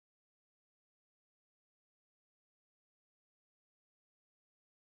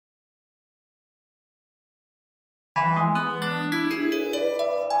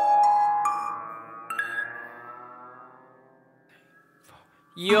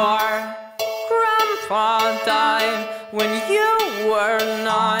Your grandpa died when you were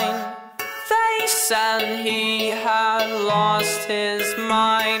 9. They said he had lost his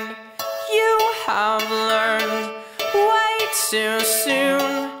mind. You have learned way too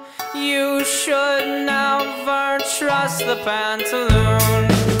soon. You should never trust the Pantaloon.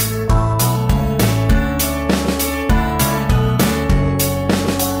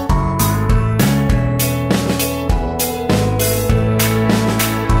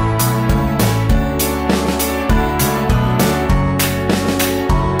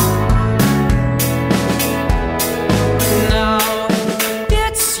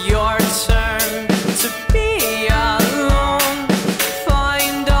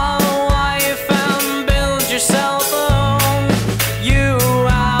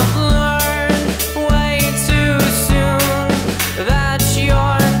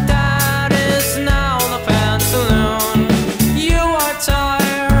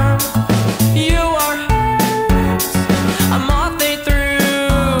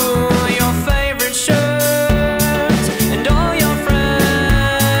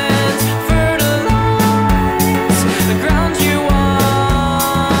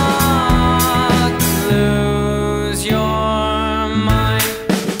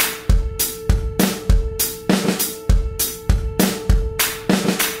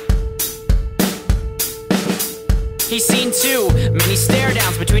 He's seen too many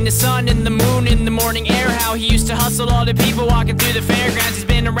stare-downs between the sun and the moon in the morning air. How he used to hustle all the people walking through the fairgrounds. He's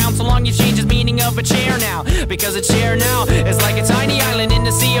been around so long, he's changed his meaning of a chair now. Because a chair now is like a tiny island in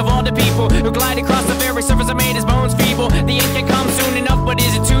the sea of all the people who glide across the very surface that made his bones feeble. The end can come soon enough, but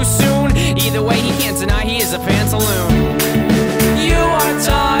is it too soon? Either way, he can't deny he is a pantaloon. You are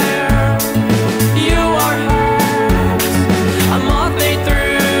tired, you are hurt. A moth ate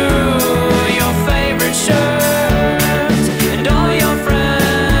through your favorite shirt.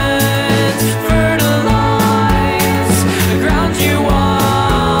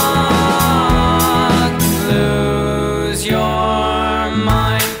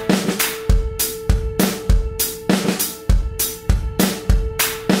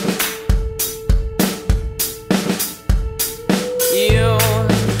 You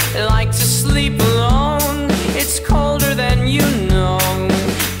like to sleep alone. It's colder than you know,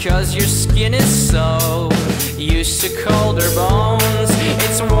 'cause your skin is so used to colder bones.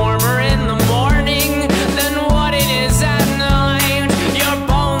 It's warmer in the morning than what it is at night. Your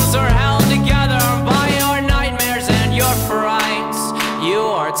bones are held together by your nightmares and your frights. You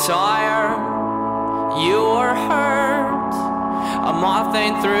are tired, you are hurt. A moth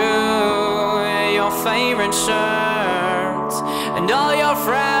ate through your favorite shirt, and all your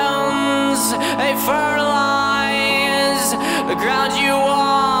friends, they fertilize the ground you walk.